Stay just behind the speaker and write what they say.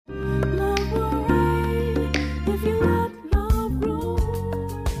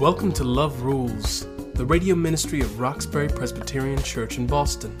Welcome to Love Rules, the radio ministry of Roxbury Presbyterian Church in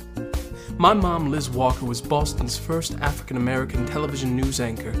Boston. My mom, Liz Walker, was Boston's first African-American television news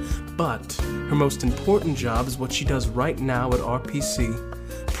anchor, but her most important job is what she does right now at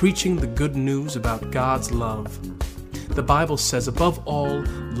RPC, preaching the good news about God's love. The Bible says, above all,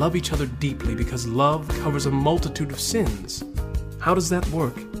 love each other deeply because love covers a multitude of sins. How does that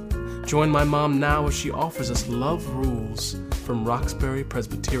work? Join my mom now as she offers us Love Rules from Roxbury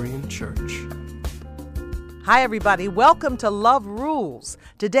Presbyterian Church. Hi, everybody. Welcome to Love Rules.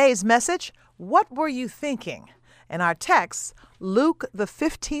 Today's message, What Were You Thinking? And our text, Luke, the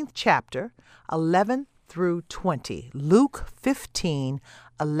 15th chapter, 11 through 20. Luke 15,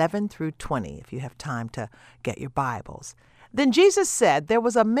 11 through 20, if you have time to get your Bibles. Then Jesus said, there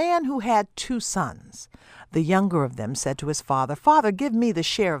was a man who had 2 sons. The younger of them said to his father, Father, give me the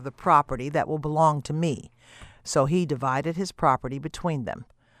share of the property that will belong to me. So he divided his property between them.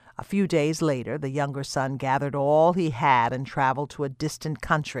 A few days later, the younger son gathered all he had and traveled to a distant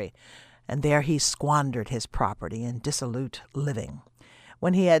country, and there he squandered his property in dissolute living.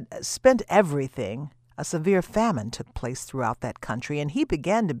 When he had spent everything, a severe famine took place throughout that country, and he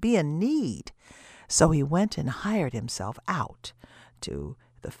began to be in need. So he went and hired himself out to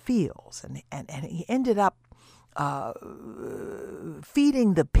the fields, and he ended up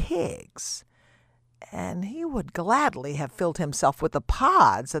feeding the pigs. And he would gladly have filled himself with the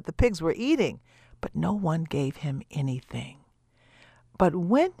pods that the pigs were eating, but no one gave him anything. But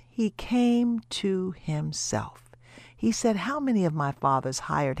when he came to himself, he said, how many of my father's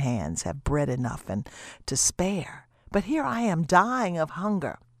hired hands have bread enough and to spare? But here I am dying of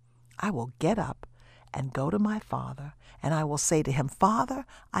hunger. I will get up and go to my father, and I will say to him, Father,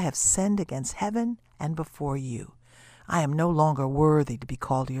 I have sinned against heaven and before you. I am no longer worthy to be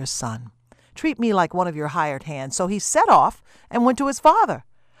called your son. Treat me like one of your hired hands. So he set off and went to his father.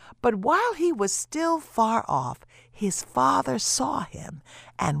 But while he was still far off, his father saw him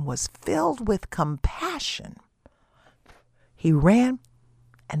and was filled with compassion. He ran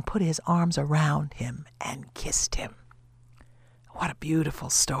and put his arms around him and kissed him. What a beautiful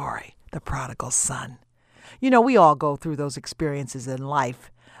story, the prodigal son. You know, we all go through those experiences in life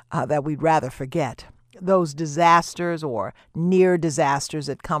that we'd rather forget. Those disasters or near disasters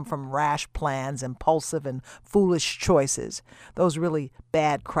that come from rash plans, impulsive and foolish choices. Those really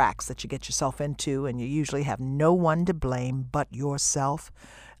bad cracks that you get yourself into, and you usually have no one to blame but yourself.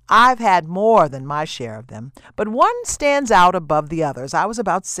 I've had more than my share of them, but one stands out above the others. I was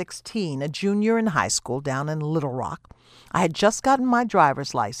about 16, a junior in high school down in Little Rock. I had just gotten my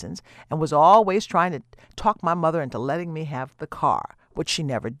driver's license and was always trying to talk my mother into letting me have the car, which she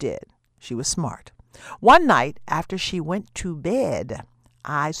never did. She was smart. One night, after she went to bed,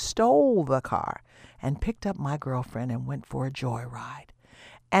 I stole the car and picked up my girlfriend and went for a joyride.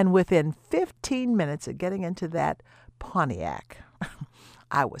 And within 15 minutes of getting into that Pontiac,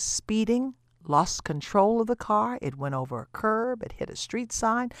 I was speeding, lost control of the car. It went over a curb, it hit a street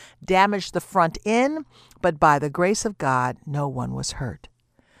sign, damaged the front end, but by the grace of God, no one was hurt.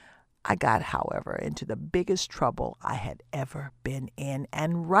 I got, however, into the biggest trouble I had ever been in,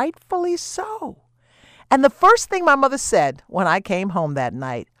 and rightfully so. And the first thing my mother said when I came home that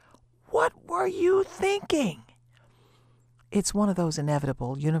night, what were you thinking? It's one of those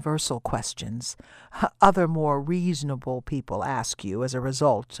inevitable, universal questions other more reasonable people ask you as a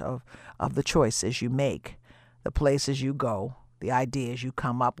result of the choices you make, the places you go, the ideas you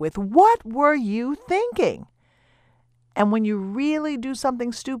come up with. What were you thinking? And when you really do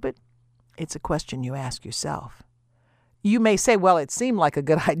something stupid, it's a question you ask yourself. You may say, well, it seemed like a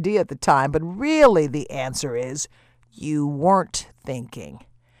good idea at the time, but really the answer is you weren't thinking.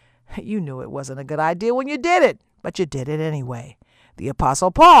 You knew it wasn't a good idea when you did it, but you did it anyway. The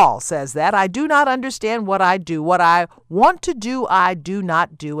Apostle Paul says that I do not understand what I do. What I want to do, I do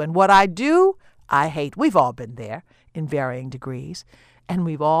not do. And what I do, I hate. We've all been there in varying degrees. And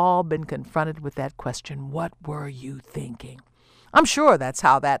we've all been confronted with that question, what were you thinking? I'm sure that's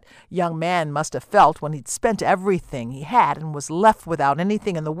how that young man must have felt when he'd spent everything he had and was left without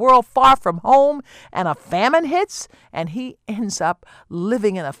anything in the world, far from home, and a famine hits, and he ends up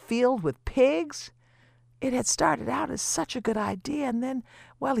living in a field with pigs. It had started out as such a good idea, and then,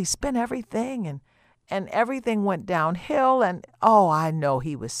 well, he spent everything, and everything went downhill, and, oh, I know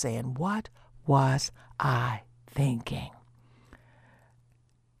he was saying, what was I thinking?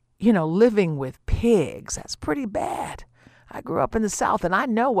 You know, living with pigs, that's pretty bad. I grew up in the South, and I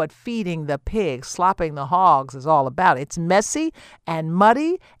know what feeding the pigs, slopping the hogs is all about. It's messy and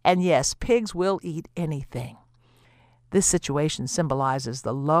muddy, and yes, pigs will eat anything. This situation symbolizes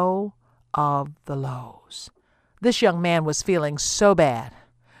the low of the lows. This young man was feeling so bad,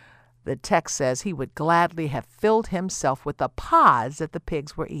 The text says he would gladly have filled himself with the pods that the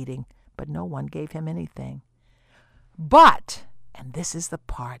pigs were eating, but no one gave him anything. But, and this is the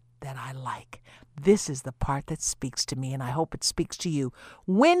part that I like, this is the part that speaks to me, and I hope it speaks to you.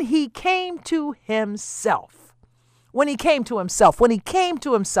 When he came to himself, I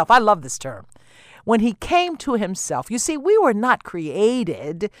love this term. When he came to himself, you see, we were not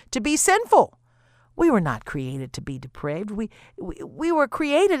created to be sinful. We were not created to be depraved. We were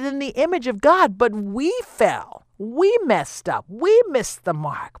created in the image of God, but we fell. We messed up. We missed the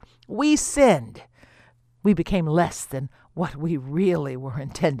mark. We sinned. We became less than what we really were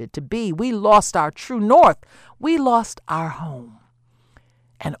intended to be. We lost our true north. We lost our home.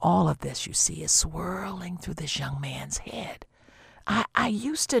 And all of this, you see, is swirling through this young man's head. I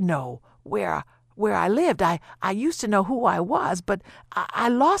used to know where I lived. I used to know who I was, but I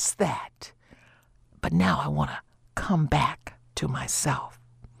lost that. But now I want to come back to myself.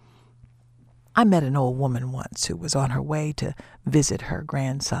 I met an old woman once who was on her way to visit her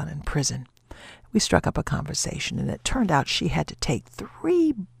grandson in prison. We struck up a conversation, and it turned out she had to take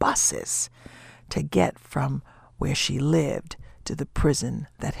 3 buses to get from where she lived to the prison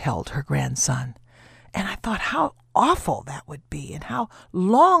that held her grandson. And I thought how awful that would be and how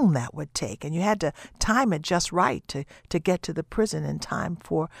long that would take. And you had to time it just right to get to the prison in time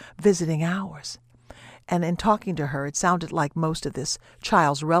for visiting hours. And in talking to her, it sounded like most of this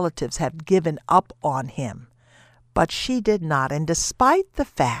child's relatives had given up on him. But she did not. And despite the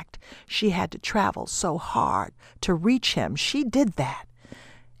fact she had to travel so hard to reach him, she did that.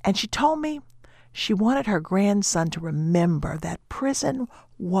 And she told me she wanted her grandson to remember that prison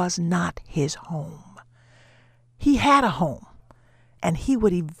was not his home. He had a home, and he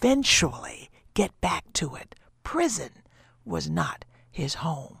would eventually get back to it. Prison was not his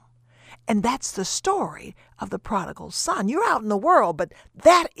home. And that's the story of the prodigal son. You're out in the world, but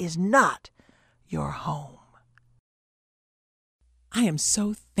that is not your home. I am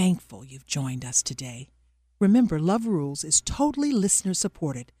so thankful you've joined us today. Remember, Love Rules is totally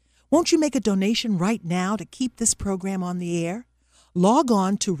listener-supported. Won't you make a donation right now to keep this program on the air? Log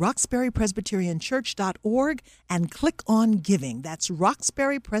on to roxburypresbyterianchurch.org and click on Giving. That's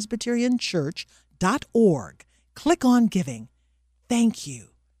roxburypresbyterianchurch.org. Click on Giving. Thank you.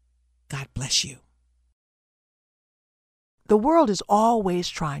 God bless you. The world is always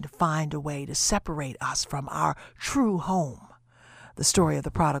trying to find a way to separate us from our true home. The story of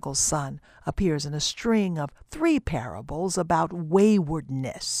the prodigal son appears in a string of 3 parables about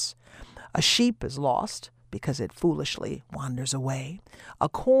waywardness. A sheep is lost because it foolishly wanders away. A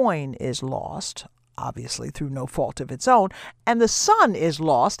coin is lost, obviously through no fault of its own, and the son is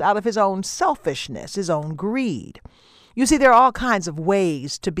lost out of his own selfishness, his own greed. You see, there are all kinds of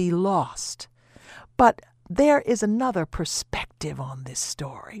ways to be lost. But there is another perspective on this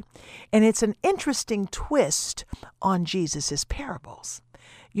story, and it's an interesting twist on Jesus' parables.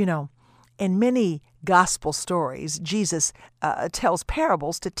 You know, in many gospel stories, Jesus tells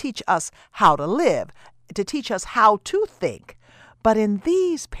parables to teach us how to live, to teach us how to think. But in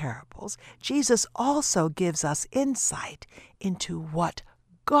these parables, Jesus also gives us insight into what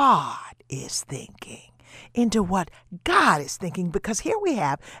God is thinking. Because here we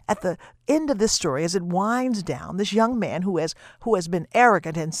have, at the end of this story, as it winds down, this young man who has been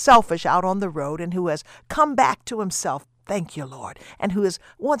arrogant and selfish out on the road and who has come back to himself, thank you, Lord, and who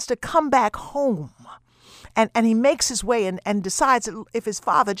wants to come back home. And he makes his way and decides that if his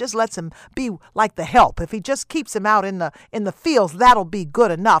father just lets him be like the help, if he just keeps him out in the fields, that'll be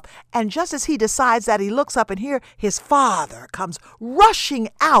good enough. And just as he decides that, he looks up, and here his father comes rushing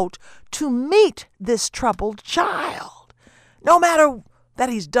out to meet this troubled child. No matter that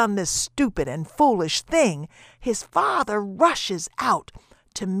he's done this stupid and foolish thing, his father rushes out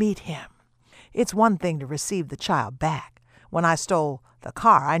to meet him. It's one thing to receive the child back. When I stole the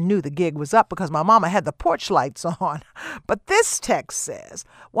car, I knew the gig was up because my mama had the porch lights on. But this text says,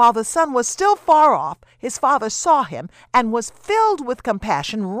 while the son was still far off, his father saw him and was filled with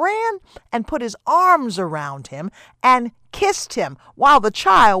compassion, ran and put his arms around him and kissed him while the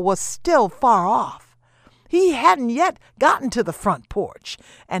child was still far off. He hadn't yet gotten to the front porch,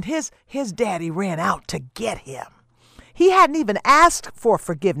 and his daddy ran out to get him. He hadn't even asked for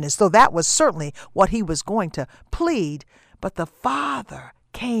forgiveness, though that was certainly what he was going to plead. But the father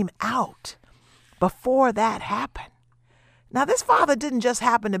came out before that happened. Now, this father didn't just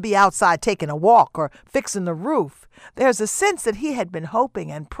happen to be outside taking a walk or fixing the roof. There's a sense that he had been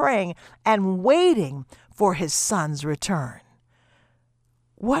hoping and praying and waiting for his son's return.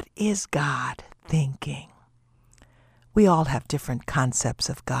 What is God thinking? We all have different concepts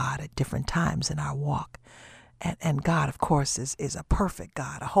of God at different times in our walk. And God, of course, is a perfect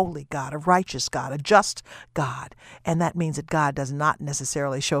God, a holy God, a righteous God, a just God. And that means that God does not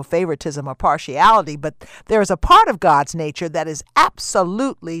necessarily show favoritism or partiality, but there is a part of God's nature that is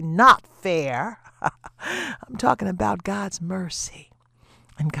absolutely not fair. I'm talking about God's mercy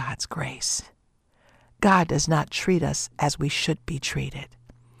and God's grace. God does not treat us as we should be treated.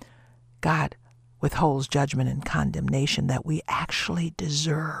 God withholds judgment and condemnation that we actually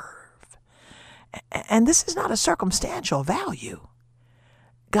deserve. And this is not a circumstantial value.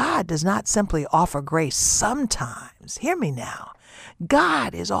 God does not simply offer grace sometimes. Hear me now.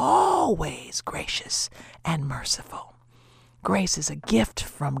 God is always gracious and merciful. Grace is a gift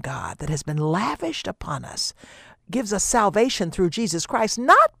from God that has been lavished upon us, gives us salvation through Jesus Christ,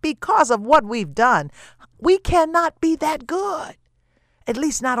 not because of what we've done. We cannot be that good, at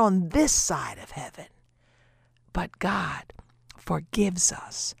least not on this side of heaven. But God forgives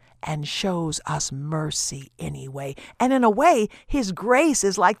us and shows us mercy anyway. And in a way, his grace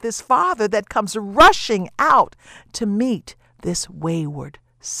is like this father that comes rushing out to meet this wayward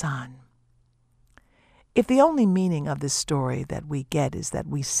son. If the only meaning of this story that we get is that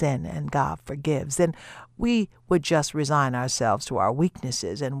we sin and God forgives, then we would just resign ourselves to our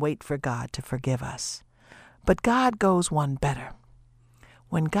weaknesses and wait for God to forgive us. But God goes one better.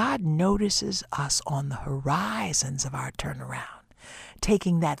 When God notices us on the horizons of our turnaround,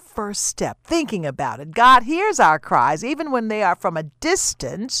 taking that first step, thinking about it. God hears our cries, even when they are from a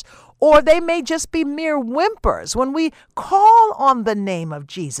distance, or they may just be mere whimpers. When we call on the name of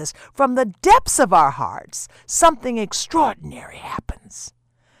Jesus from the depths of our hearts, something extraordinary happens.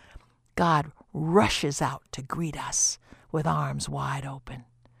 God rushes out to greet us with arms wide open,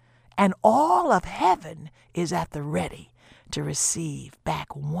 and all of heaven is at the ready to receive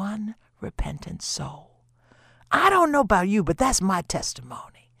back one repentant soul. I don't know about you, but that's my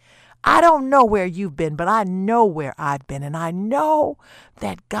testimony. I don't know where you've been, but I know where I've been, and I know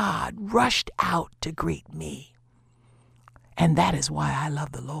that God rushed out to greet me. And that is why I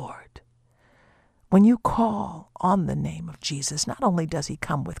love the Lord. When you call on the name of Jesus, not only does he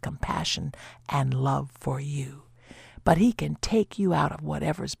come with compassion and love for you, but he can take you out of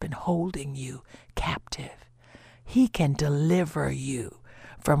whatever's been holding you captive. He can deliver you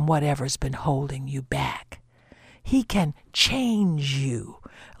from whatever's been holding you back. He can change you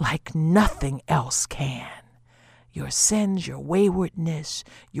like nothing else can. Your sins, your waywardness,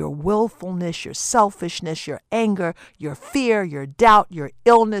 your willfulness, your selfishness, your anger, your fear, your doubt, your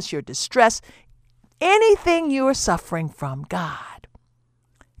illness, your distress, anything you are suffering from, God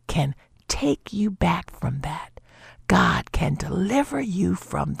can take you back from that. God can deliver you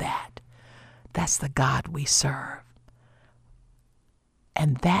from that. That's the God we serve.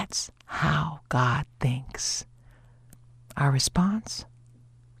 And that's how God thinks. Our response?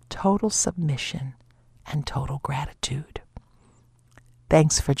 Total submission and total gratitude.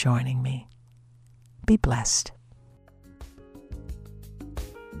 Thanks for joining me. Be blessed.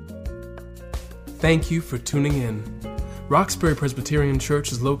 Thank you for tuning in. Roxbury Presbyterian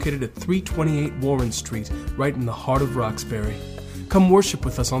Church is located at 328 Warren Street, right in the heart of Roxbury. Come worship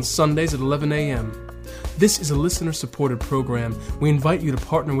with us on Sundays at 11 a.m. This is a listener-supported program. We invite you to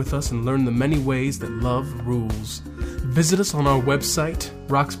partner with us and learn the many ways that love rules. Visit us on our website,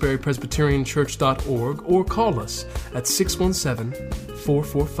 roxburypresbyterianchurch.org, or call us at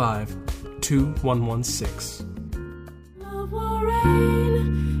 617-445-2116. Love will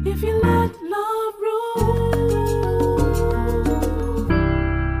reign if you let